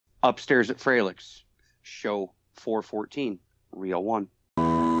Upstairs at Froelich, show 414, Reel 1.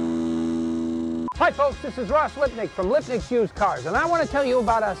 Hi folks, this is Ross Lipnick from Lipnick's Used Cars, and I want to tell you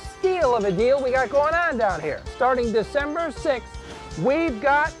about a steal of a deal we got going on down here. Starting December 6th, we've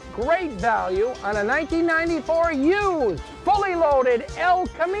got great value on a 1994 used, fully loaded El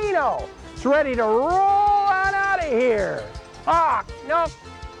Camino. It's ready to roll on out of here. Ah, no.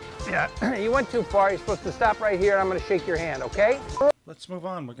 Yeah, you went too far. You're supposed to stop right here, and I'm going to shake your hand, okay? Let's move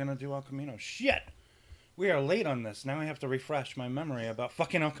on. We're going to do El Camino. Shit! We are late on this. Now I have to refresh my memory about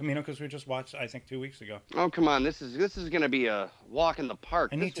fucking El Camino because we just watched, I think, 2 weeks ago. Oh, come on. This is going to be a walk in the park.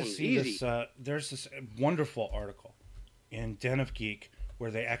 I need to see this. There's this wonderful article in Den of Geek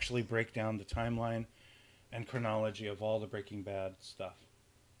where they actually break down the timeline and chronology of all the Breaking Bad stuff.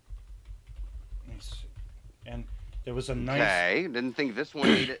 Let me see. And there was a nice... Okay, didn't think this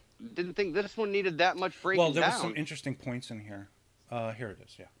one needed that much breaking down. Well, there were some interesting points in here. Here it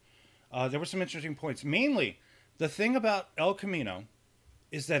is, yeah. There were some interesting points. Mainly, the thing about El Camino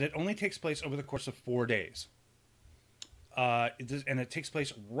is that it only takes place over the course of 4 days. And it takes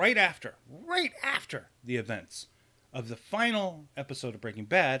place right after the events of the final episode of Breaking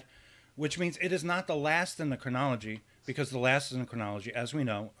Bad, which means it is not the last in the chronology, because the last in the chronology, as we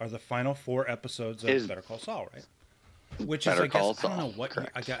know, are the final 4 episodes of Better Call Saul, right? Which is, I guess, I don't know what,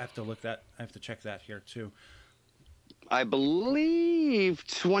 I have to look that, I have to check that here too. I believe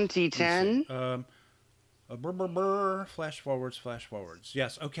 2010. Flash forwards.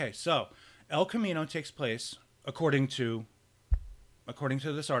 Yes. Okay. So, El Camino takes place according to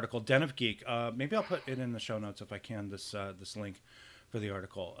this article, Den of Geek. Maybe I'll put it in the show notes if I can. This link for the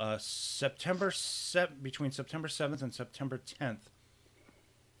article. Between September 7th and September 10th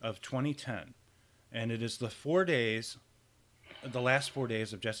of 2010, and it is the 4 days. The last 4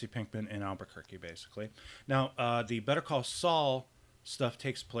 days of Jesse Pinkman in Albuquerque, basically. Now, the Better Call Saul stuff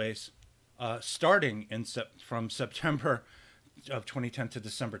takes place starting from September of 2010 to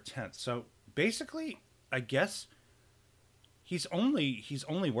December 10th. So basically, I guess he's only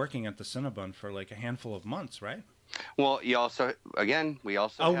working at the Cinnabon for like a handful of months, right? Well, we also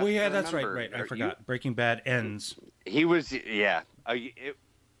that's right. I forgot. Breaking Bad ends. He was he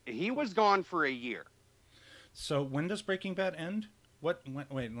was gone for a year. So when does Breaking Bad end? Wait,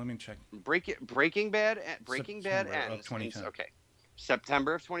 let me check. Breaking Bad ends of 2010. Okay,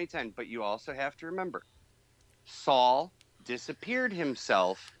 September of 2010. But you also have to remember, Saul disappeared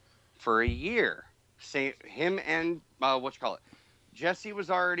himself for a year. Him and Jesse was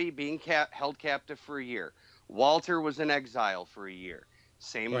already being held captive for a year. Walter was in exile for a year.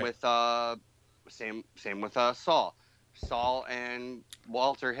 Same with Saul. Saul and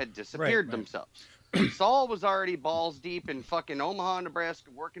Walter had disappeared themselves. Saul was already balls deep in fucking Omaha,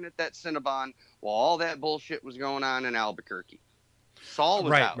 Nebraska, working at that Cinnabon while all that bullshit was going on in Albuquerque. Saul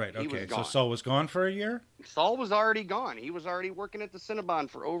was out. Right. Okay. So Saul was gone for a year? Saul was already gone. He was already working at the Cinnabon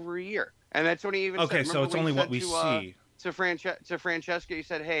for over a year. And that's when he even said... Okay, so it's only what we see. To Francesca, he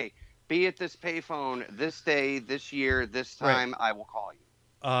said, hey, be at this payphone this day, this year, this time, I will call you.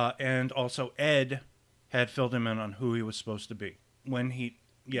 And also Ed had filled him in on who he was supposed to be. When he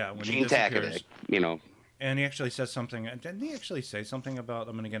disappears, and he actually says something. Didn't he actually say something about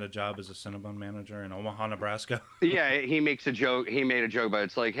I'm going to get a job as a Cinnabon manager in Omaha, Nebraska? Yeah, he makes a joke. He made a joke about it.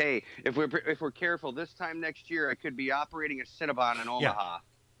 It's like, hey, if we're careful, this time next year I could be operating a Cinnabon in Omaha. Yeah.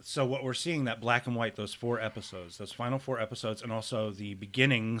 So what we're seeing, that black and white, those 4 episodes, those final 4 episodes, and also the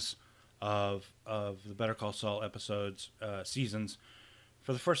beginnings of the Better Call Saul seasons,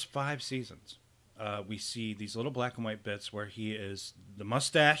 for the first 5 seasons. We see these little black and white bits where he is the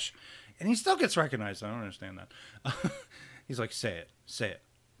mustache, and he still gets recognized. I don't understand that. He's like, say it.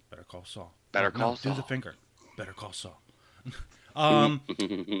 Better Call Saul. Better Call Saul. Do the finger. Better Call Saul.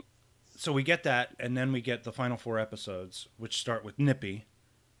 So we get that, and then we get the final 4 episodes, which start with Nippy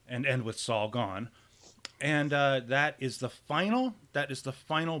and end with Saul gone. And that is the final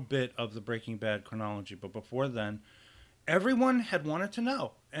bit of the Breaking Bad chronology. But before then, everyone had wanted to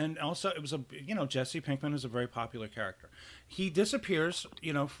know. And also, it was Jesse Pinkman is a very popular character. He disappears,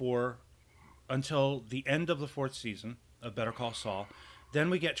 until the end of the 4th season of Better Call Saul. Then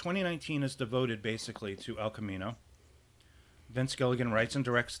we get 2019 is devoted basically to El Camino. Vince Gilligan writes and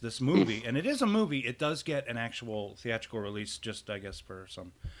directs this movie, and it is a movie. It does get an actual theatrical release, just I guess for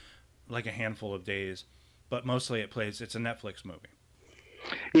a handful of days, but mostly it's a Netflix movie.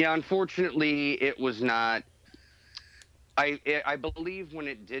 Yeah, unfortunately, it was not. I believe when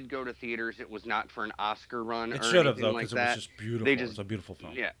it did go to theaters, it was not for an Oscar run. It should have, though, because it was just beautiful. It's a beautiful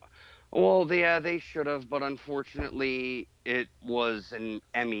film. Yeah. Well, they should have, but unfortunately, it was an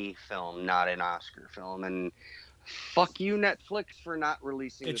Emmy film, not an Oscar film. And Fuck you, Netflix, for not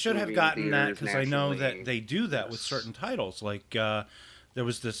releasing. It this should have movie in gotten that theaters because I know nationally. that they do that with Yes. certain titles. Like there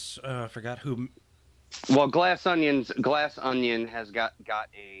was this I forgot who. Well, Glass Onion has got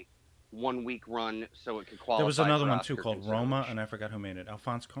a 1 week run, so it could qualify. There was another for one too Oscar called Roma, consideration. and I forgot who made it.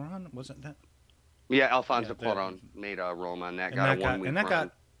 Alphonse Cuarón, wasn't that? Yeah, Alfonso Yeah, Cuarón made Roma, and that And got that a got 1 week and that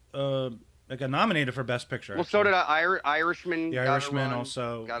run. got it got nominated for Best Picture. Well, actually. so did Irishman. The got a Irishman run,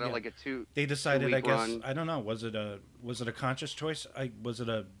 also got yeah. like a two. They decided, 2 I week guess, run. I don't know. Was it a conscious choice? Was it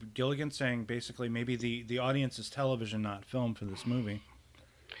a Gilligan saying basically maybe the audience is television, not film for this movie?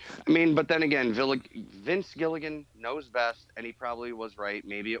 I mean, but then again, Vince Gilligan knows best, and he probably was right.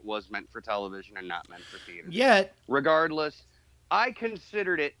 Maybe it was meant for television and not meant for theater. Yet, Regardless, I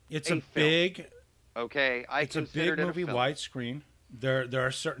considered it. it's a a film, big. Okay, It's a big movie, widescreen. There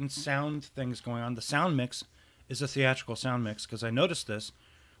are certain sound things going on. The sound mix is a theatrical sound mix because I noticed this.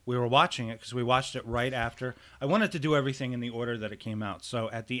 We were watching it because we watched it right after. I wanted to do everything in the order that it came out. So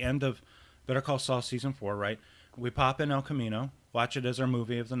at the end of Better Call Saul season 4, right, we pop in El Camino, watch it as our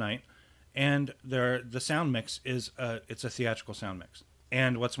movie of the night, and the sound mix is it's a theatrical sound mix.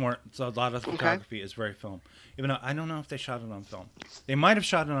 And what's more, it's a lot of the photography is very film. Even though I don't know if they shot it on film. They might have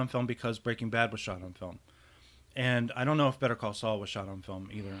shot it on film because Breaking Bad was shot on film. And I don't know if Better Call Saul was shot on film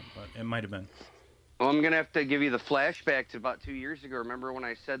either, but it might have been. Well, I'm gonna have to give you the flashback to about 2 years ago. Remember when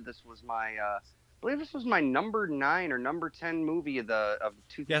I said this was my, I believe this was my number 9 or number 10 movie of Yes,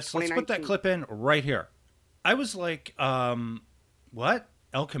 let's 2019. put that clip in right here. I was like, what?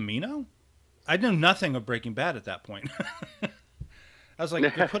 El Camino? I knew nothing of Breaking Bad at that point. I was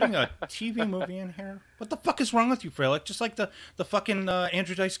like, you're putting a TV movie in here? What the fuck is wrong with you, Froelich? Just like the fucking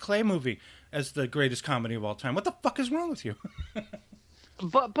Andrew Dice Clay movie as the greatest comedy of all time. What the fuck is wrong with you?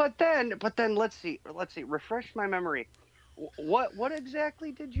 But then let's see. Refresh my memory. What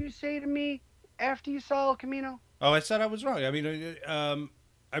exactly did you say to me after you saw El Camino? Oh, I said I was wrong. I mean,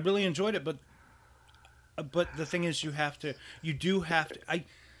 I really enjoyed it, but the thing is, you do have to.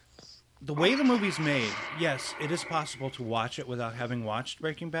 The way the movie's made, yes, it is possible to watch it without having watched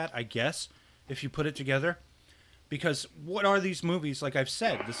Breaking Bad, I guess, if you put it together. Because what are these movies? Like I've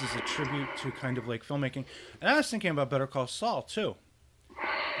said, this is a tribute to kind of like filmmaking. And I was thinking about Better Call Saul, too.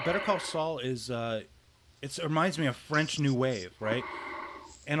 Better Call Saul is, it reminds me of French New Wave, right?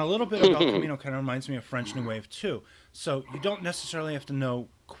 And a little bit of El Camino kind of reminds me of French New Wave, too. So you don't necessarily have to know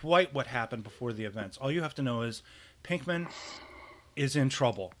quite what happened before the events. All you have to know is Pinkman is in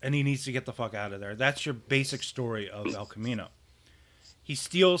trouble, and he needs to get the fuck out of there. That's your basic story of El Camino. He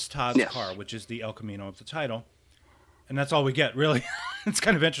steals Todd's car, which is the El Camino of the title, and that's all we get, really. It's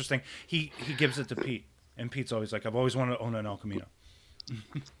kind of interesting. He gives it to Pete, and Pete's always like, I've always wanted to own an El Camino.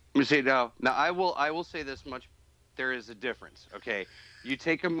 You see, now I will say this much: there is a difference. Okay, you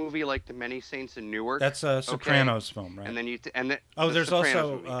take a movie like The Many Saints in Newark. That's a Sopranos film, right? And then there's Sopranos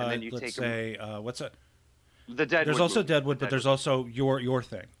also movie, and then you let's take say what's it? The Deadwood. There's also movie. Deadwood, but there's also your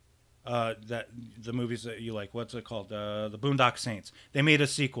thing. That the movies that you like. What's it called? The Boondock Saints. They made a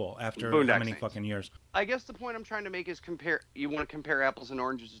sequel after how many fucking years? I guess the point I'm trying to make is compare. You want to compare apples and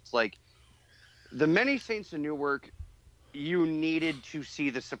oranges. It's like The Many Saints in Newark. You needed to see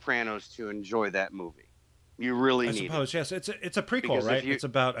The Sopranos to enjoy that movie. You really I needed. suppose, yes. It's a prequel, Because right? It's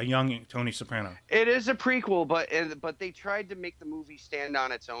about a young Tony Soprano. It is a prequel, but they tried to make the movie stand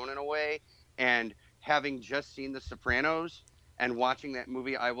on its own in a way. And having just seen The Sopranos and watching that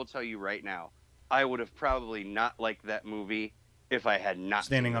movie, I will tell you right now, I would have probably not liked that movie if I had not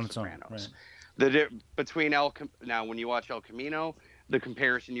standing seen on The its own. Sopranos. Right. Between now, when you watch El Camino, the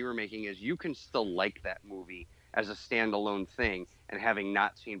comparison you were making is you can still like that movie as a standalone thing, and having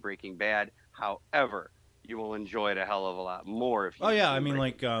not seen Breaking Bad, however, you will enjoy it a hell of a lot more if you. Oh yeah, I mean,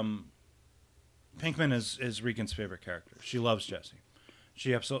 like Pinkman is Regan's favorite character. She loves Jesse.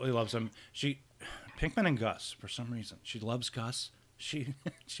 She absolutely loves him. Pinkman and Gus, for some reason, she loves Gus. She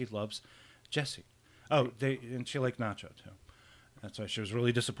loves Jesse. Oh, and she liked Nacho too. That's why she was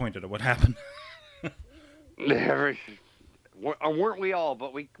really disappointed at what happened. Weren't we all?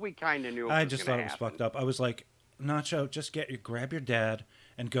 But we kind of knew. I just thought it was fucked up. I was like, Nacho, just grab your dad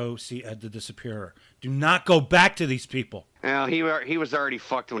and go see Ed the Disappearer. Do not go back to these people. Well, he was already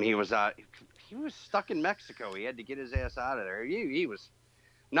fucked when he was out. He was stuck in Mexico. He had to get his ass out of there.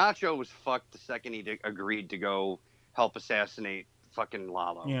 Nacho was fucked the second he agreed to go help assassinate fucking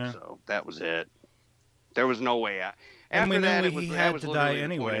Lalo. Yeah. So that was it. There was no way out. And we After knew that, he that had was to literally die the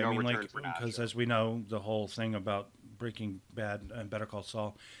anyway. point of I mean, no like, return for because Nacho. as we know, the whole thing about Breaking Bad and Better Call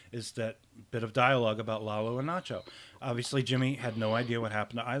Saul is that bit of dialogue about Lalo and Nacho. Obviously, Jimmy had no idea what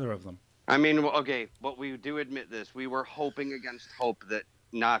happened to either of them. I mean, okay, but we do admit this. We were hoping against hope that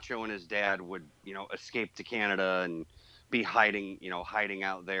Nacho and his dad would, escape to Canada and be hiding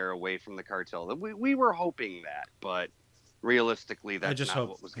out there away from the cartel. We were hoping that, but realistically, I that's just not hope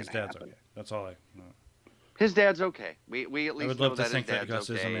what was his going to dad's happen. okay. That's all I. His dad's okay. We at I least would know love to that think his that dad's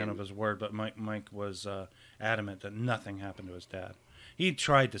Gus is a okay. man of his word, but Mike was adamant that nothing happened to his dad. He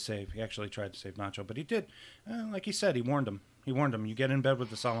actually tried to save Nacho, but he did, like he said, he warned him. You get in bed with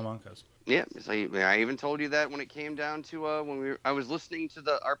the Salamancas. Yeah, so I even told you that when it came down to I was listening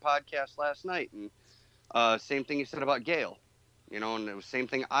to our podcast last night, and same thing you said about Gail, and it was same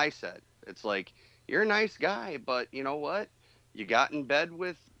thing I said. It's like, you're a nice guy, but you know what? You got in bed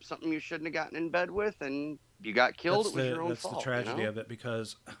with something you shouldn't have gotten in bed with, and you got killed. It was your own fault. That's the tragedy of it,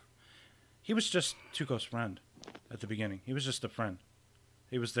 because he was just Tuco's friend at the beginning. He was just a friend.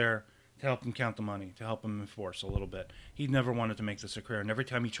 He was there to help him count the money, to help him enforce a little bit. He never wanted to make this a career, and every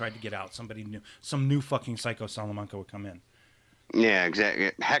time he tried to get out, some new fucking psycho Salamanca would come in. Yeah,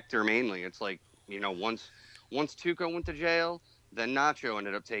 exactly. Hector mainly. It's like, once Tuco went to jail, then Nacho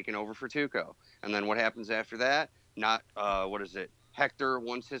ended up taking over for Tuco. And then what happens after that? Hector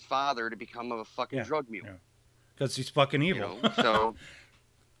wants his father to become a fucking drug mule. Because he's fucking evil. So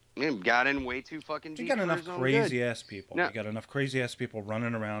got in way too fucking deep. You got enough crazy ass people. No. You got enough crazy ass people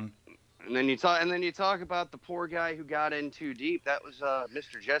running around. And then you talk about the poor guy who got in too deep. That was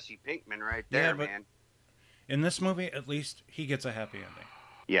Mr. Jesse Pinkman right there, man. In this movie, at least he gets a happy ending.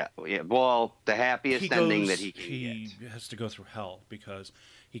 Yeah. Well, the happiest ending that he can get. He has to go through hell because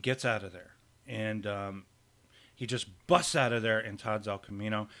he gets out of there, and he just busts out of there in Todd's El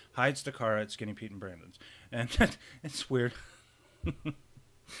Camino, hides the car at Skinny Pete and Brandon's, and it's weird.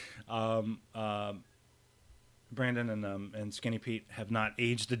 Brandon and Skinny Pete have not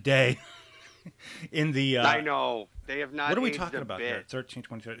aged a day. In the I know they have not. What are we aged talking a about bit. here? 13,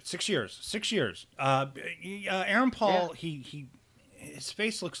 20, 30, 6 years. 6 years. Aaron Paul, he his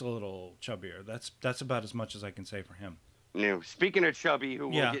face looks a little chubbier. That's about as much as I can say for him. No, speaking of chubby, who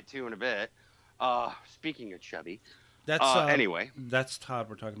we'll get to in a bit. Speaking of chubby, that's anyway. That's Todd.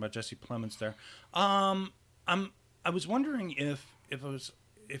 We're talking about Jesse Plemons there. I was wondering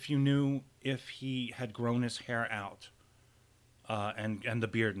if you knew if he had grown his hair out, and the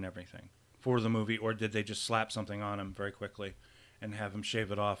beard and everything for the movie, or did they just slap something on him very quickly and have him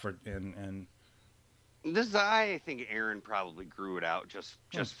shave it off, and I think Aaron probably grew it out just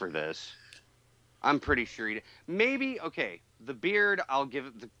for this. I'm pretty sure he did. Maybe, okay, the beard, I'll give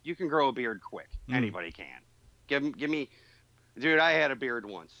it. You can grow a beard quick. Anybody can. Give me, dude, I had a beard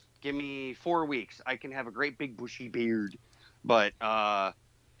once. Give me 4 weeks. I can have a great big bushy beard. But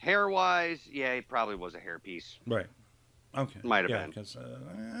hair-wise, yeah, he probably was a hairpiece. Right. Okay. Might have been. Because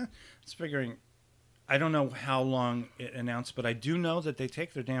it's figuring, I don't know how long it announced, but I do know that they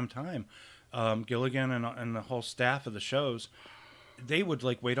take their damn time. Gilligan and the whole staff of the shows, they would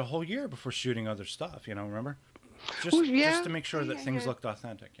wait a whole year before shooting other stuff. Remember? Just to make sure that things looked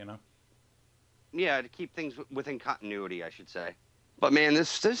authentic. Yeah, to keep things within continuity, I should say. But man,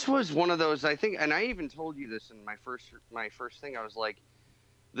 this was one of those, I think, and I even told you this in my first thing. I was like,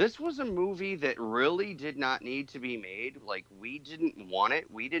 this was a movie that really did not need to be made. Like, we didn't want it,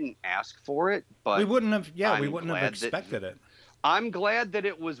 we didn't ask for it, but we wouldn't have. Yeah, we wouldn't have expected it. I'm glad that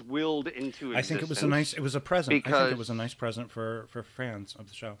it was willed into existence. I think it was a present. I think it was a nice present for fans of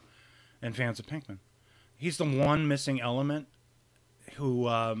the show and fans of Pinkman. He's the one missing element who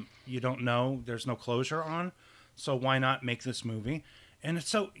you don't know. There's no closure on. So why not make this movie? And it's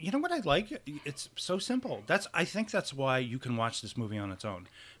so, you know what I like? It's so simple. I think that's why you can watch this movie on its own,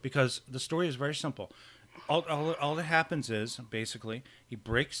 because the story is very simple. All that happens is basically he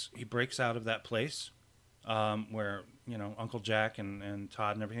breaks out of that place where Uncle Jack and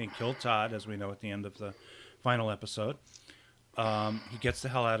Todd and everything. He killed Todd, as we know at the end of the final episode. He gets the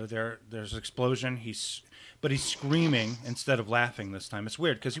hell out of there. There's an explosion. But he's screaming instead of laughing this time. It's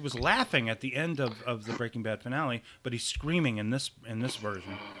weird because he was laughing at the end of the Breaking Bad finale, but he's screaming in this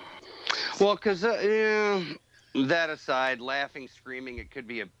version. Well, because that aside, laughing, screaming, it could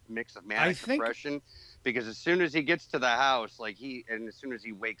be a mix of manic depression. Because as soon as he gets to the house, and as soon as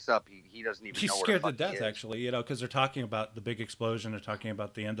he wakes up, he doesn't even know where the fuck he is. He's scared to death, actually, because they're talking about the big explosion, they're talking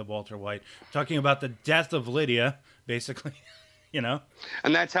about the end of Walter White, talking about the death of Lydia, basically. And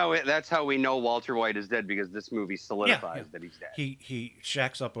that's how we know Walter White is dead, because this movie solidifies that he's dead. He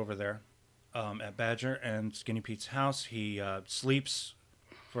shacks up over there at Badger and Skinny Pete's house. He sleeps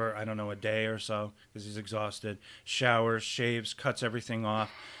for, I don't know, a day or so because he's exhausted. Showers, shaves, cuts everything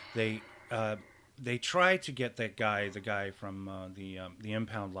off. They try to get the guy from the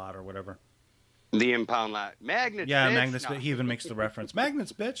impound lot or whatever. The impound lot. Magnets, Yeah, bitch. Magnus. No. He even makes the reference.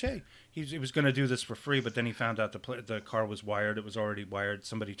 Magnets, bitch. Hey, he was going to do this for free, but then he found out the car was wired. It was already wired.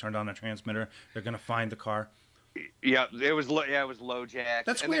 Somebody turned on a transmitter. They're going to find the car. Yeah, it was low jack.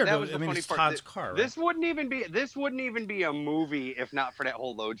 That's and weird. That was the I mean, funny it's part. Todd's car. Right? This wouldn't even be a movie if not for that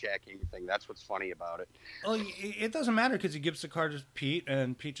whole low jacking thing. That's what's funny about it. Well, it doesn't matter because he gives the car to Pete,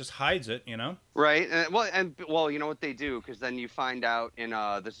 and Pete just hides it. You know. Right. Well, you know what they do, because then you find out in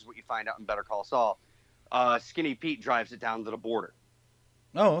this is what you find out in Better Call Saul. Skinny Pete drives it down to the border.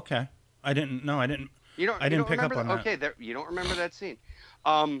 Oh, okay. I didn't. No, I didn't. I didn't pick up on that. Okay, you don't remember that scene,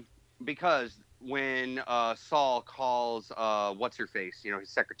 because when Saul calls what's her face, his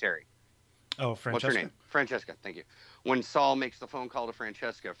secretary. Oh, Francesca. What's her name? Francesca. Thank you. When Saul makes the phone call to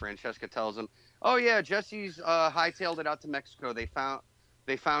Francesca, Francesca tells him, "Oh yeah, Jesse's hightailed it out to Mexico. They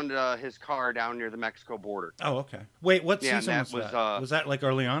found his car down near the Mexico border." Oh, okay. Wait, what Yeah, season was that? Was that like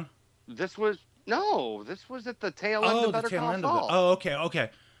early on? This was at the tail end of Better Call Saul. Oh,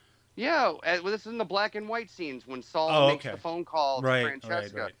 okay. Yeah, this is in the black and white scenes when Saul makes the phone call to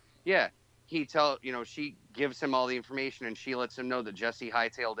Francesca. Right. Yeah, she gives him all the information, and she lets him know that Jesse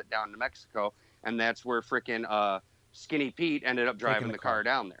hightailed it down to Mexico, and that's where frickin' Skinny Pete ended up driving the car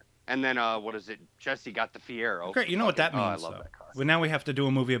down there. And then what is it? Jesse got the Fiero. Great, you know what that means? I love that car. Well, now we have to do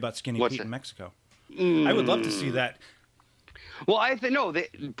a movie about Skinny Pete in Mexico. Mm. I would love to see that. Well, I think no.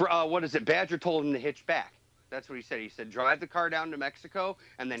 What is it? Badger told him to hitch back. That's what he said. He said, drive the car down to Mexico,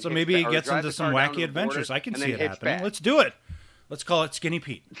 and then. So maybe he gets into some wacky adventures. I can see it happening. Let's do it. Let's call it Skinny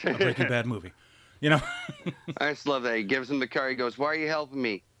Pete, a Breaking Bad movie. I just love that. He gives him the car. He goes, "Why are you helping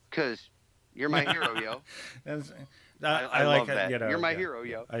me? Because you're my hero, yo." I like that. You're my hero,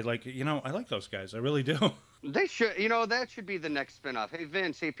 yo. I like those guys. I really do. They should. That should be the next spinoff. Hey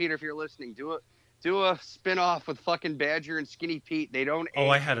Vince, hey Peter, if you're listening, do a spinoff with fucking Badger and Skinny Pete. They don't. Oh,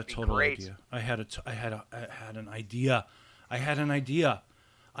 I had a total idea. I had an idea.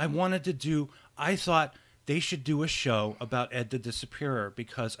 I wanted to do. I thought they should do a show about Ed the Disappearer,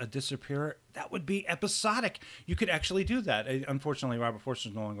 because a disappearer, that would be episodic. You could actually do that. Unfortunately, Robert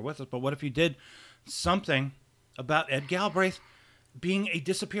Forster's no longer with us, but what if you did something about Ed Galbraith being a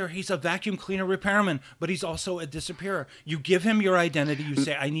disappearer? He's a vacuum cleaner repairman, but he's also a disappearer. You give him your identity. You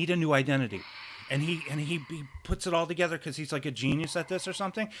say, I need a new identity. And he puts it all together because he's like a genius at this or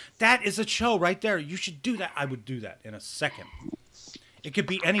something. That is a show right there. You should do that. I would do that in a second. It could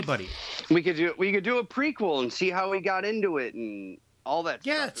be anybody. We could do a prequel and see how he got into it and all that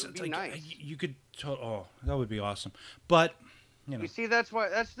stuff. It would be nice. You could. Oh, that would be awesome. But you see, this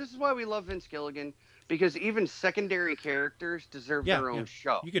is why we love Vince Gilligan, because even secondary characters deserve their own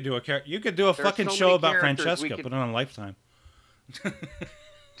show. You could do a fucking show about Francesca. Put it on Lifetime.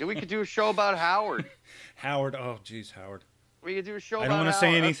 We could do a show about Howard. Howard. Oh, geez, Howard. We could do a show about I don't want to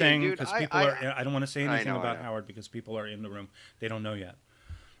say anything because people are. I don't want to say anything about Howard because people are in the room. They don't know yet.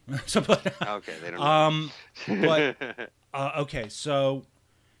 So, okay, they don't know. Okay, so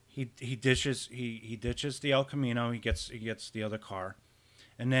he ditches the El Camino. He gets the other car,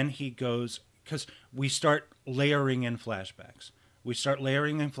 and then he goes, because we start layering in flashbacks. We start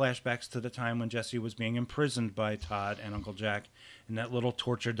layering in flashbacks to the time when Jesse was being imprisoned by Todd and Uncle Jack in that little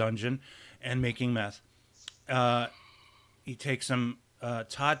torture dungeon and making meth. He takes him.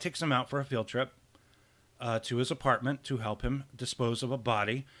 Todd takes him out for a field trip to his apartment to help him dispose of a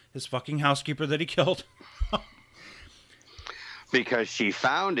body, his fucking housekeeper that he killed. Because she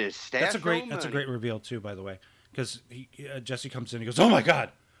found his stash. That's a great reveal too, by the way. Because Jesse comes in, and he goes, "Oh my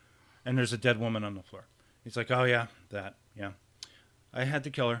god!" And there's a dead woman on the floor. He's like, "Oh yeah, that I had to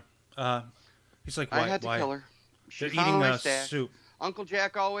kill her." He's like, "Why? I had to kill her. They're eating soup." Uncle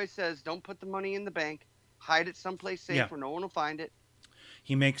Jack always says, "Don't put the money in the bank. Hide it someplace safe where no one will find it."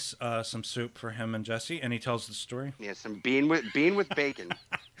 He makes some soup for him and Jesse, and he tells the story. Yeah, some bean with bacon.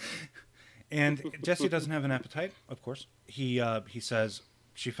 And Jesse doesn't have an appetite, of course. He says,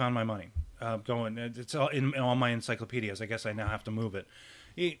 "She found my money. It's all in all my encyclopedias. I guess I now have to move it."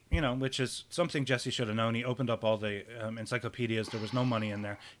 Which is something Jesse should have known. He opened up all the encyclopedias. There was no money in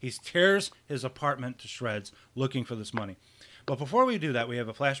there. He tears his apartment to shreds looking for this money. But before we do that, we have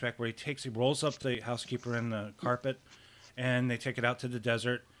a flashback where he rolls up the housekeeper in the carpet, and they take it out to the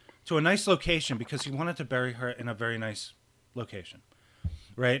desert to a nice location because he wanted to bury her in a very nice location,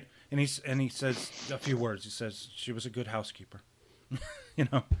 right? And he says a few words. He says she was a good housekeeper,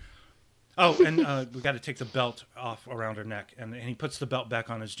 Oh, and we got to take the belt off around her neck, and he puts the belt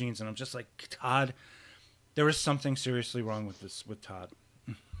back on his jeans, and I'm just like, Todd, there is something seriously wrong with Todd.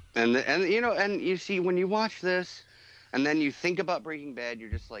 And you see, when you watch this, and then you think about Breaking Bad, you're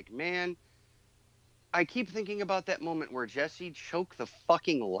just like, man, I keep thinking about that moment where Jesse choked the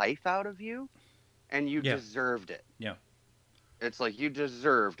fucking life out of you. and you Yeah. deserved it. Yeah. It's like you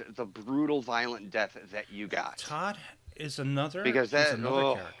deserved the brutal, violent death that you got. Todd is another Because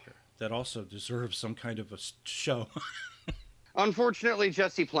another character that also deserves some kind of a show. Unfortunately,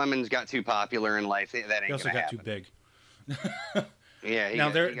 Jesse Plemons got too popular in life. That ain't He also gonna got happen. too big. Yeah,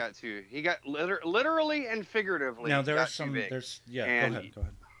 he got literally and figuratively. Now there got are some. too big. Go ahead.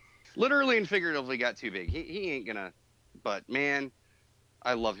 Literally and figuratively got too big. He ain't gonna. But man,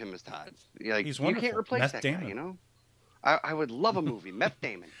 I love him as Todd. Like, He's wonderful. You can't replace Meth that Damon. guy. You know. I would love a movie. Meth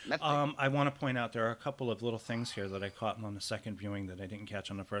Damon. I want to point out there are a couple of little things here that I caught on the second viewing that I didn't catch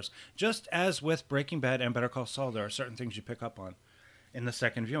on the first. Just as with Breaking Bad and Better Call Saul, there are certain things you pick up on in the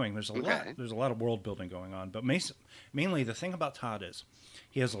second viewing. There's a lot of world building going on, but mainly the thing about Todd is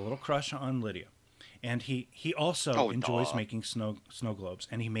he has a little crush on Lydia, and he also enjoys making snow globes,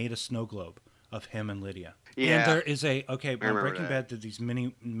 and he made a snow globe of him and Lydia. Yeah. And there is when Breaking that. Bad did these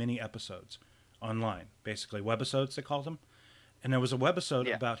mini episodes online, basically webisodes they called them, and there was a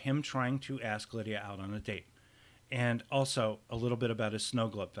webisode about him trying to ask Lydia out on a date, and also a little bit about his snow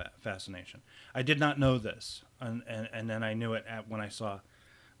globe fascination. I did not know this, and then I knew it when I saw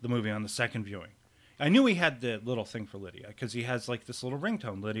the movie on the second viewing. I knew he had the little thing for Lydia because he has like this little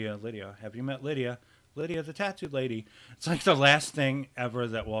ringtone, Lydia, Lydia, have you met Lydia? Lydia, the tattooed lady. It's like the last thing ever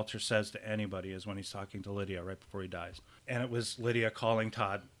that Walter says to anybody is when he's talking to Lydia right before he dies. And it was Lydia calling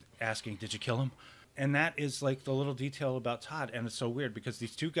Todd, asking, did you kill him? And that is like the little detail about Todd. And it's so weird because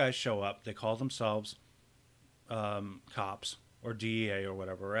these two guys show up. They call themselves cops or DEA or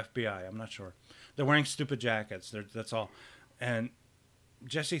whatever, or FBI. I'm not sure. They're wearing stupid jackets. That's all. And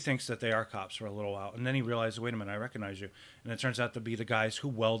Jesse thinks that they are cops for a little while. And then he realizes, wait a minute, I recognize you. And it turns out to be the guys who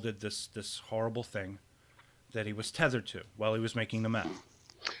welded this horrible thing that he was tethered to while he was making the meth.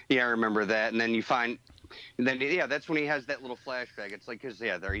 Yeah, I remember that. And then you find... And then, that's when he has that little flashback. It's like, because,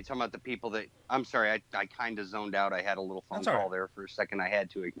 they're talking about the people that... I'm sorry, I kind of zoned out. I had a little phone call there for a second I had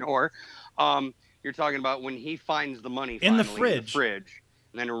to ignore. You're talking about when he finds the money in the fridge.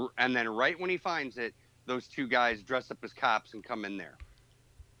 And then right when he finds it, those two guys dress up as cops and come in there.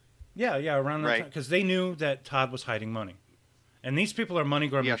 Yeah, around that time. Because they knew that Todd was hiding money. And these people are money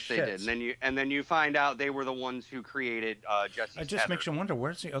grubbing shits. Yes, they did. And then you find out they were the ones who created Jesse's It just makes you wonder,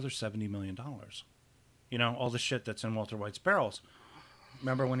 where's the other $70 million? You know, all the shit that's in Walter White's barrels.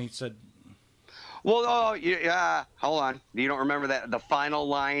 Remember when he said... Well, hold on. You don't remember that? The final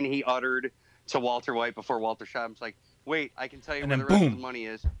line he uttered to Walter White before Walter shot him. It's like, wait, I can tell you where the rest of the money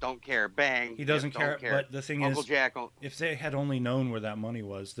is. Don't care. Bang. He doesn't care. But the thing Uncle is, Jack if they had only known where that money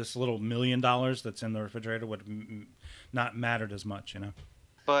was, this little $1 million that's in the refrigerator would have not mattered as much, you know?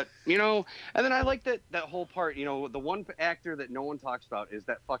 But, and then I like that whole part, the one actor that no one talks about is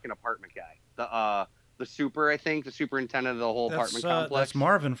that fucking apartment guy. The superintendent of the whole apartment complex. That's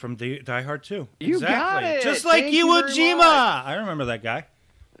Marvin from Die Hard 2. You got it. Just like Iwo Jima. I remember that guy.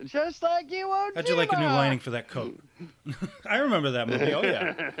 Just like Iwo Jima. How'd you like a new lining for that coat? I remember that movie. Oh,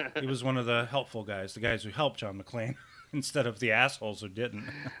 yeah. He was one of the helpful guys, the guys who helped John McClane instead of the assholes who didn't.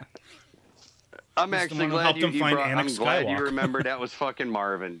 I'm actually glad you Skywalker. remembered that was fucking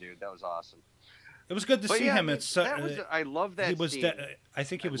Marvin, dude. That was awesome. It was good to see him. I love that scene. I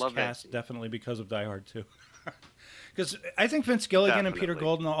think he was cast definitely because of Die Hard 2. Because I think Vince Gilligan and Peter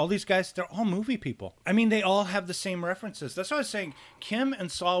Gold and all these guys, they're all movie people. I mean, they all have the same references. That's what I was saying. Kim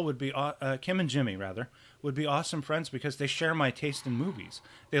and Jimmy, rather, would be awesome friends because they share my taste in movies.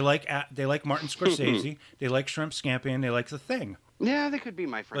 They like Martin Scorsese. They like Shrimp Scampi, and they like The Thing. Yeah, they could be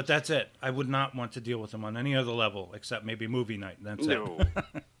my friends. But that's it. I would not want to deal with them on any other level except maybe movie night. That's it.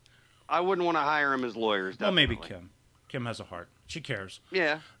 I wouldn't want to hire him as lawyers, definitely. Well, maybe Kim. Kim has a heart. She cares.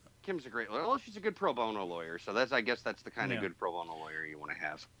 Yeah. Kim's a great lawyer. Well, she's a good pro bono lawyer, so I guess that's the kind of good pro bono lawyer you want to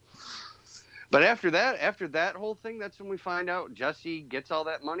have. But after that whole thing, that's when we find out Jesse gets all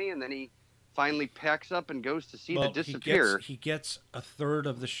that money, and then he finally packs up and goes to see the disappear. He gets a third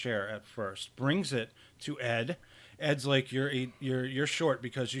of the share at first, brings it to Ed. Ed's like, you're short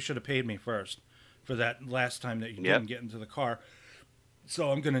because you should have paid me first for that last time that you didn't get into the car.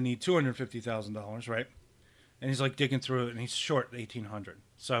 So I'm going to need $250,000, right? And he's like digging through it, and he's short $1,800.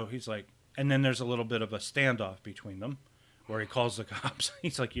 So he's like, and then there's a little bit of a standoff between them where he calls the cops.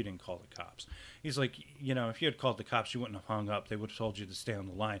 He's like, you didn't call the cops. He's like, if you had called the cops, you wouldn't have hung up. They would have told you to stay on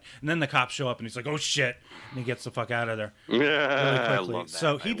the line. And then the cops show up, and he's like, oh, shit. And he gets the fuck out of there really quickly. Love that.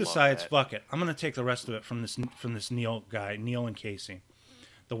 So he decides, fuck it. I'm going to take the rest of it from this Neil guy, Neil and Casey,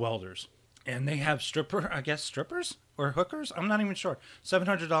 the welders. And they have strippers or hookers? I'm not even sure.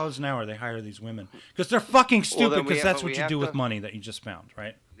 $700 an hour they hire these women. Because they're fucking stupid because that's what you do with money that you just found,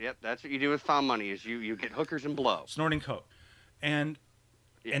 right? Yep, that's what you do with found money is you get hookers and blow. Snorting coke. And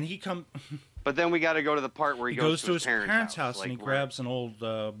And he But then we got to go to the part where he goes to his parents' house, like, and he grabs an old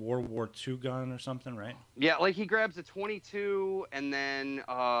World War II gun or something, right? Yeah, like he grabs a 22 and then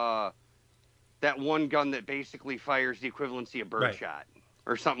that one gun that basically fires the equivalency of birdshot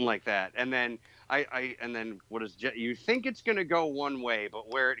or something like that. And then and then what is you think it's going to go one way,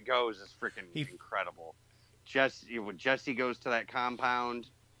 but where it goes is freaking incredible. Jesse goes to that compound.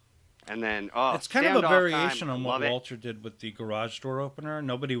 And then, it's kind of a variation on what Walter did with the garage door opener.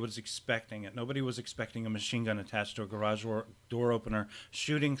 Nobody was expecting it. Nobody was expecting a machine gun attached to a garage door opener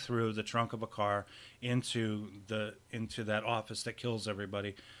shooting through the trunk of a car into that office that kills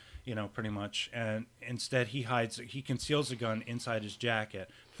everybody, pretty much. And instead, he conceals the gun inside his jacket,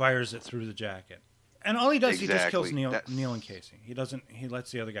 fires it through the jacket, and all he does, he just kills Neil and Casey. He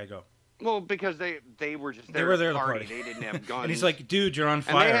lets the other guy go. Well, because they were just there to party. They didn't have guns. And he's like, dude, you're on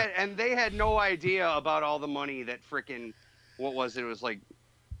fire. And they had no idea about all the money that frickin' what was it? It was like,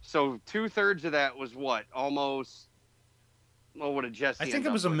 so 2/3 of that was what? Almost. Well, what did Jesse? I think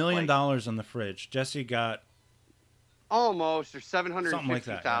it was $1 million in the fridge. Jesse got almost, or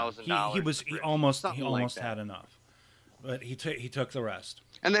 $750,000. He almost had enough, but he took the rest.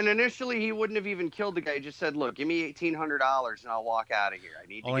 And then initially he wouldn't have even killed the guy. He just said, "Look, give me $1,800 and I'll walk out of here. I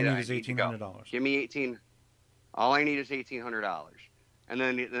need to all I need is $1,800. Give me 18. All I need is $1,800." And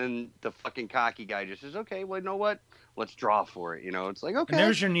then the fucking cocky guy just says, "Okay, well, you know what? Let's draw for it." It's like, okay. And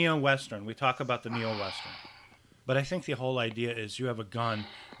there's your neo-Western. We talk about the neo-Western, but I think the whole idea is you have a gun,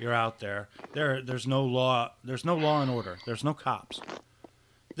 you're out there. There's no law. There's no law and order. There's no cops.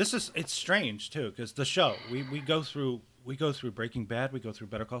 It's strange too, because the show we go through Breaking Bad, we go through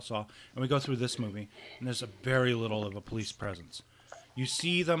Better Call Saul, and we go through this movie, and there's a very little of a police presence. You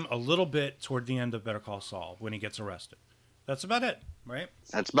see them a little bit toward the end of Better Call Saul when he gets arrested. That's about it, right?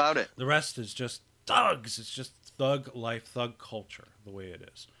 That's about it. The rest is just thugs. It's just thug life, thug culture, the way it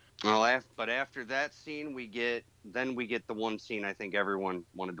is. Well, but after that scene, we get the one scene I think everyone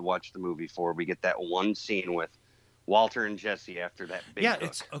wanted to watch the movie for. We get that one scene with Walter and Jesse after that big hook.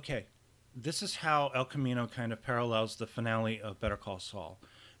 It's okay. This is how El Camino kind of parallels the finale of Better Call Saul,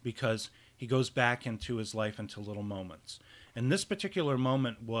 because he goes back into his life into little moments. And this particular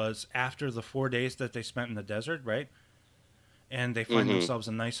moment was after the 4 days that they spent in the desert, right? And they find themselves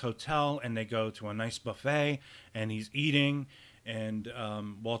a nice hotel, and they go to a nice buffet, and he's eating, and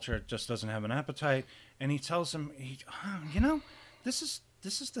Walter just doesn't have an appetite, and he tells him, this is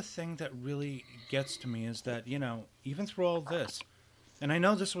the thing that really gets to me, is that, even through all this, and I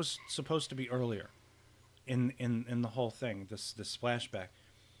know this was supposed to be earlier in the whole thing, this flashback.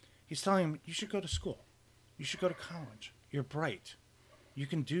 He's telling him, you should go to school. You should go to college. You're bright. You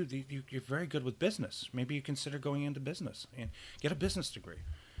can do you're very good with business. Maybe you consider going into business and get a business degree.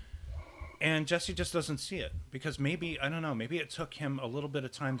 And Jesse just doesn't see it because maybe it took him a little bit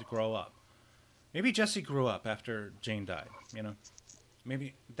of time to grow up. Maybe Jesse grew up after Jane died,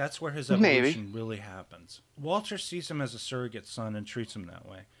 Maybe that's where his evolution really happens. Walter sees him as a surrogate son and treats him that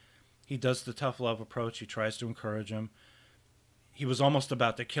way. He does the tough love approach. He tries to encourage him. He was almost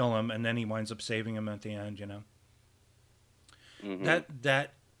about to kill him, and then he winds up saving him at the end,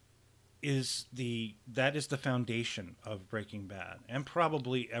 That is the foundation of Breaking Bad, and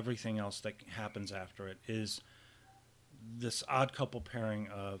probably everything else that happens after it is this odd couple pairing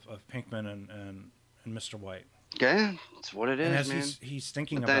of Pinkman and Mr. White. Yeah, that's what it is, and as man. He's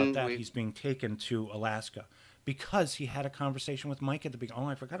thinking about that, he's being taken to Alaska because he had a conversation with Mike at the beginning. Oh,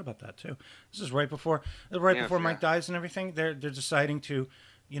 I forgot about that too. This is right before Mike dies and everything. They're deciding to,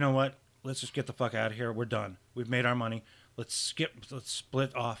 you know what? Let's just get the fuck out of here. We're done. We've made our money. Let's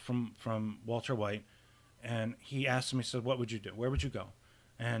split off from Walter White. And he asked him, he said, what would you do? Where would you go?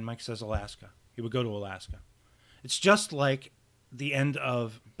 And Mike says Alaska. He would go to Alaska. It's just like the end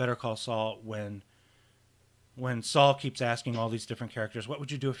of Better Call Saul when Saul keeps asking all these different characters, what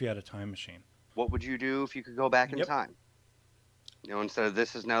would you do if you had a time machine? What would you do if you could go back in time? Instead of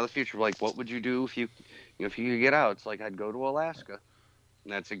this is now the future, like, what would you do if you could get out? It's like, I'd go to Alaska.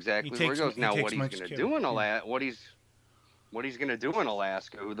 And that's exactly where he goes. Now, what he's going to do in Alaska, what he's going to do in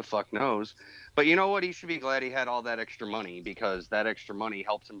Alaska, who the fuck knows? But you know what? He should be glad he had all that extra money, because that extra money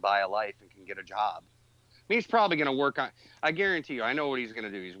helps him buy a life and can get a job. I mean, he's probably going to work on, I guarantee you, I know what he's going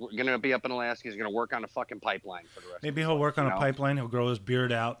to do. He's going to be up in Alaska. He's going to work on a fucking pipeline for the rest of his life. Maybe he'll work on a pipeline. He'll grow his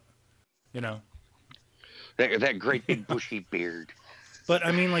beard out, That great big bushy beard. But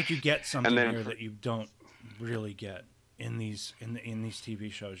I mean, like, you get something here that you don't really get in these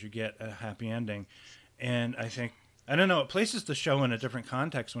TV shows. You get a happy ending, and I don't know, it places the show in a different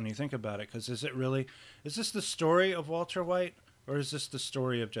context when you think about it. Because is this the story of Walter White, or is this the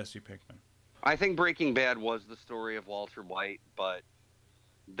story of Jesse Pinkman? I think Breaking Bad was the story of Walter White, but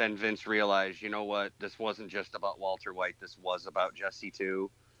then Vince realized, you know what, this wasn't just about Walter White. This was about Jesse too,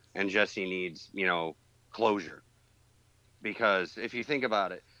 and Jesse needs, closure. Because if you think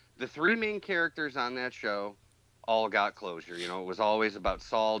about it, the three main characters on that show all got closure. It was always about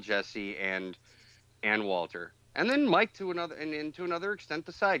Saul, Jesse, and Walter, and then Mike to another extent,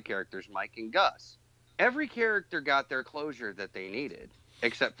 the side characters, Mike and Gus. Every character got their closure that they needed,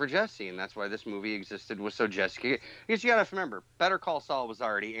 except for Jesse, and that's why this movie existed, was so Jesse. Because you got to remember, Better Call Saul was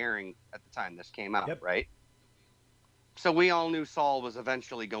already airing at the time this came out, Yep. right? So we all knew Saul was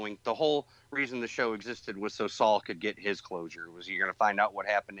eventually going. The whole reason the show existed was so Saul could get his closure. Was you're going to find out what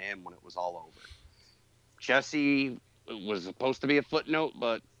happened to him when it was all over. Jesse was supposed to be a footnote,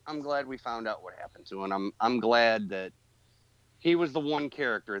 but I'm glad we found out what happened to him. I'm glad that he was the one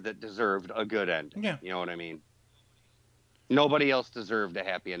character that deserved a good ending. Yeah. You know what I mean? Nobody else deserved a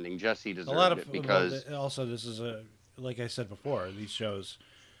happy ending. Jesse deserved it because also this is like I said before, these shows,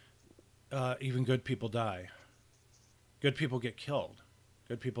 even good people die. Good people get killed.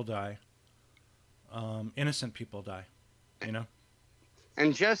 Good people die. Innocent people die. And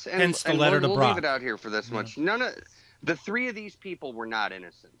hence the letter to we'll Brock. leave it out here for this much. None of the three of these people were not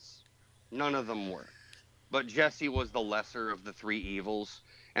innocents. None of them were. But Jesse was the lesser of the three evils,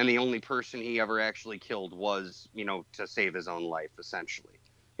 and the only person he ever actually killed was, to save his own life, essentially.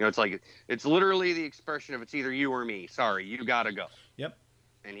 It's literally the expression of it's either you or me. Sorry, you gotta go. Yep.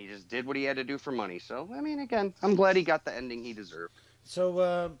 And he just did what he had to do for money. So, again, I'm glad he got the ending he deserved.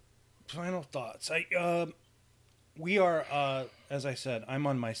 So, final thoughts. We are, as I said, I'm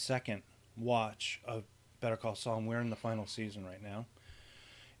on my second watch of Better Call Saul, and we're in the final season right now.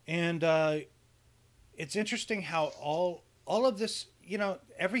 And it's interesting how all of this,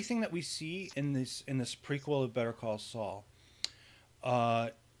 everything that we see in this prequel of Better Call Saul,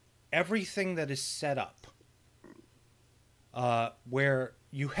 everything that is set up, where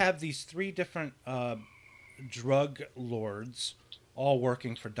you have these three different drug lords all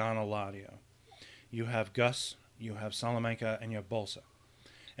working for Don Eladio. You have Gus, you have Salamanca, and you have Bolsa.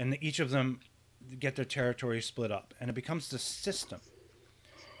 And each of them get their territory split up. And it becomes this system.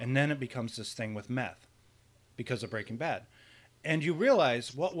 And then it becomes this thing with meth because of Breaking Bad. And you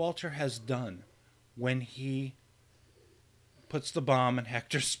realize what Walter has done when he puts the bomb in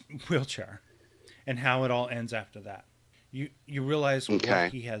Hector's wheelchair and how it all ends after that. You realize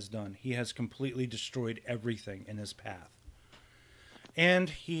what he has done. He has completely destroyed everything in his path. And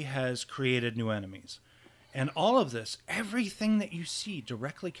he has created new enemies. And all of this, everything that you see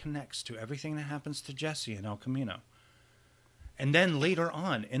directly connects to everything that happens to Jesse in El Camino. And then later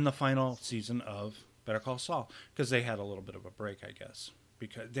on in the final season of Better Call Saul, because they had a little bit of a break, I guess.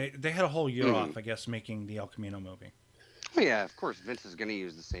 Because they had a whole year off, I guess, making the El Camino movie. Oh, yeah, of course, Vince is going to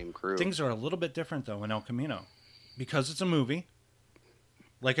use the same crew. Things are a little bit different, though, in El Camino. Because it's a movie.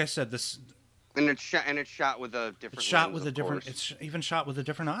 Like I said, this... And it's shot with a different It's shot lens, with a different... course. It's even shot with a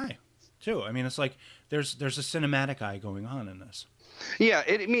different eye, too. I mean, it's like there's a cinematic eye going on in this. Yeah,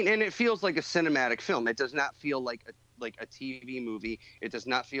 and it feels like a cinematic film. It does not feel like a TV movie. It does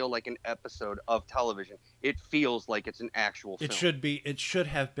not feel like an episode of television. It feels like it's an actual film. It should be. It should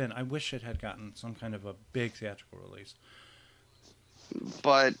have been. I wish it had gotten some kind of a big theatrical release.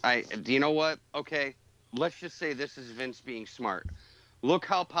 But do you know what? Okay, let's just say this is Vince being smart. Look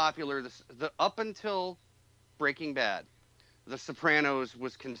how popular the up until Breaking Bad, The Sopranos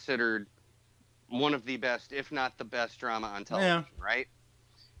was considered one of the best, if not the best, drama on television, right?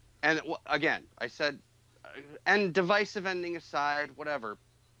 And again, I said, and divisive ending aside, whatever,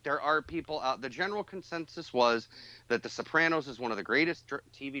 there are people out. The general consensus was that The Sopranos is one of the greatest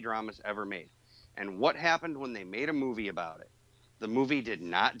TV dramas ever made. And what happened when they made a movie about it? The movie did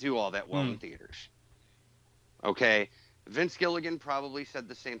not do all that well in theaters. Okay? Vince Gilligan probably said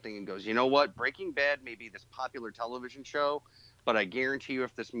the same thing and goes, you know what? Breaking Bad may be this popular television show, but I guarantee you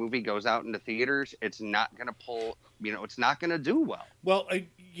if this movie goes out into theaters, it's not going to pull, it's not going to do well. Well,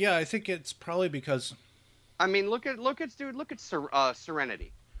 I think it's probably because... I mean, look at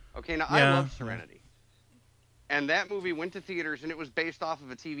Serenity. Okay, now I love Serenity. And that movie went to theaters, and it was based off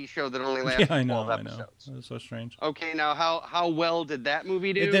of a TV show that only lasted 12 episodes. That was so strange. Okay, now how well did that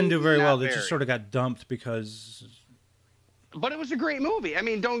movie do? It didn't do very well. It just sort of got dumped because... But it was a great movie. I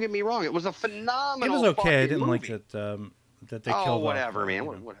mean, don't get me wrong. It was a phenomenal It was okay. I didn't movie. like that they killed whatever, off, man.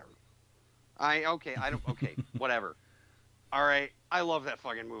 Whatever. Whatever. All right. I love that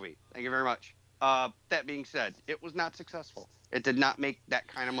fucking movie. Thank you very much. That being said, it was not successful. It did not make that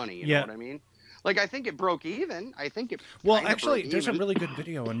kind of money. You know what I mean? Like, I think it broke even. I think it. Well, actually, there's a really good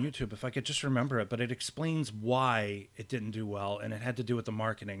video on YouTube, if I could just remember it, but it explains why it didn't do well, and it had to do with the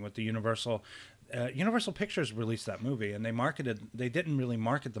marketing, with the Universal. Universal Pictures released that movie, and they didn't really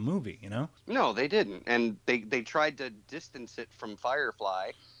market the movie, you know? No, they didn't. And they tried to distance it from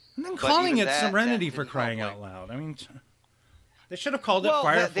Firefly. And then But calling even it that Serenity for didn't crying help, out loud. I mean, they should have called it Well,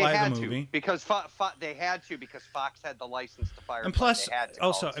 Firefly they had the movie. to, because they had to, because Fox had the license to Firefly. And plus, they had to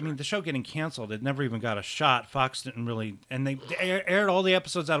also, call it I mean, the show getting canceled, it never even got a shot. Fox didn't really, and they aired all the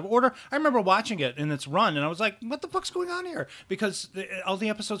episodes out of order. I remember watching it in its run, and I was like, what the fuck's going on here? Because all the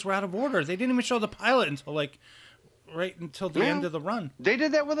episodes were out of order. They didn't even show the pilot until, like, right until the end of the run. They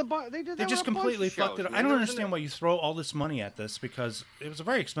did that with They just completely fucked it up. I don't understand why you throw all this money at this, because it was a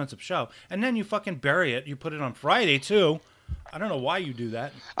very expensive show. And then you fucking bury it. You put it on Friday, too. I don't know why you do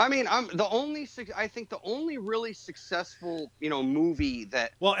that. I mean, I think the only really successful, movie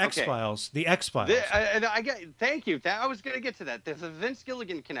that. Well, X-Files, the X-Files. Thank you. I was going to get to that. There's a Vince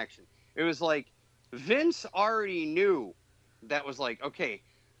Gilligan connection. It was like Vince already knew that was like, okay,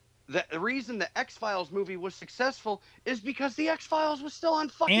 the reason the X-Files movie was successful is because the X-Files was still on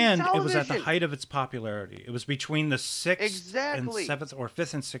fucking television. And it was at the height of its popularity. It was between the 6th and 7th or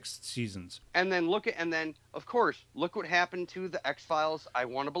 5th and 6th seasons. And then of course, look what happened to the X-Files, I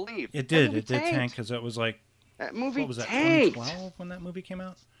Want to Believe. It did. It did tank because it was like, that movie what was that, tanked. 2012 when that movie came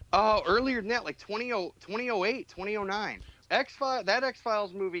out? Oh, earlier than that, like 2008, 2009. That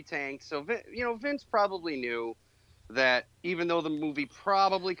X-Files movie tanked. So, Vince probably knew that even though the movie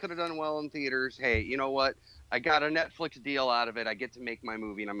probably could have done well in theaters, hey, you know what? I got a Netflix deal out of it. I get to make my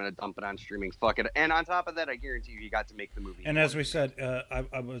movie, and I'm going to dump it on streaming. Fuck it. And on top of that, I guarantee you got to make the movie. And as we said,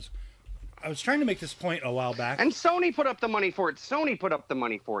 I was trying to make this point a while back. And Sony put up the money for it. Sony put up the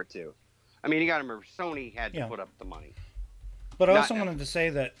money for it, too. I mean, you got to remember, Sony had to put up the money. But I also wanted to say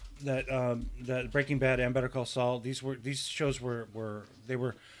that Breaking Bad and Better Call Saul, these shows were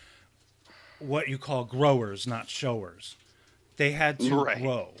what you call growers, not showers. They had to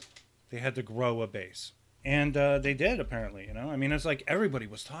grow. They had to grow a base. And they did, apparently, I mean, it's like everybody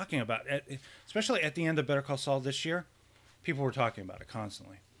was talking about it, especially at the end of Better Call Saul this year. People were talking about it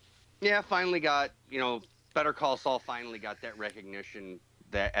constantly. Yeah, finally got, Better Call Saul finally got that recognition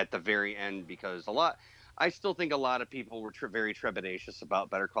that at the very end, because I still think a lot of people were very trepidatious about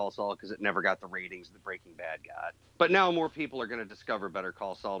Better Call Saul because it never got the ratings that Breaking Bad got. But now more people are going to discover Better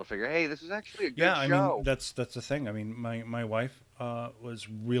Call Saul to figure, hey, this is actually a good show. Yeah, I mean, that's the thing. I mean, my wife was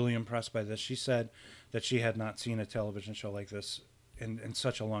really impressed by this. She said that she had not seen a television show like this in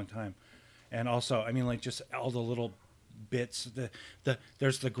such a long time. And also, I mean, like, just all the little bits.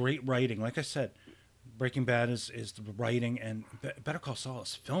 There's the great writing. Like I said, Breaking Bad is the writing, and Better Call Saul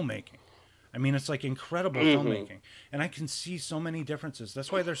is filmmaking. I mean, it's like incredible filmmaking. And I can see so many differences.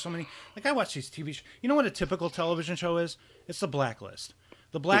 That's why there's so many. Like, I watch these TV shows. You know what a typical television show is? It's The Blacklist.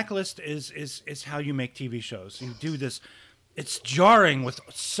 The Blacklist is how you make TV shows. You do this. It's jarring with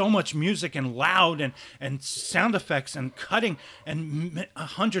so much music and loud and sound effects and cutting and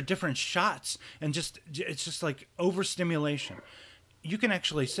 100 different shots. And it's just like overstimulation. You can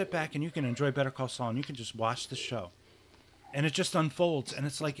actually sit back and you can enjoy Better Call Saul and you can just watch the show. And it just unfolds, and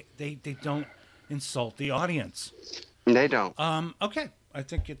it's like they don't insult the audience. They don't. Okay. I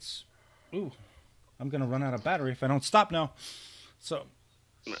think it's... Ooh. I'm going to run out of battery if I don't stop now. So...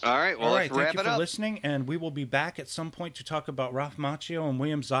 All right. Well, let's wrap it up. Thank you for listening, and we will be back at some point to talk about Ralph Macchio and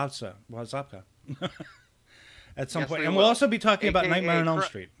William Zabka. At some point. And we'll also be talking about Nightmare on Elm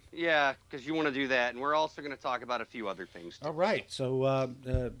Street. Yeah, because you want to do that. And we're also going to talk about a few other things, too. All right. So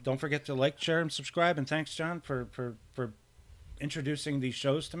don't forget to like, share, and subscribe. And thanks, John, for introducing these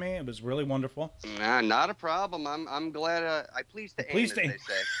shows to me. It was really wonderful. Nah, not a problem. I'm glad. I pleased to aim, as they say.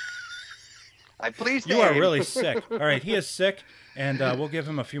 I pleased to You are aim. really sick. All right, he is sick, and we'll give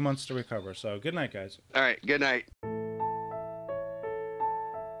him a few months to recover. So good night, guys. All right, good night.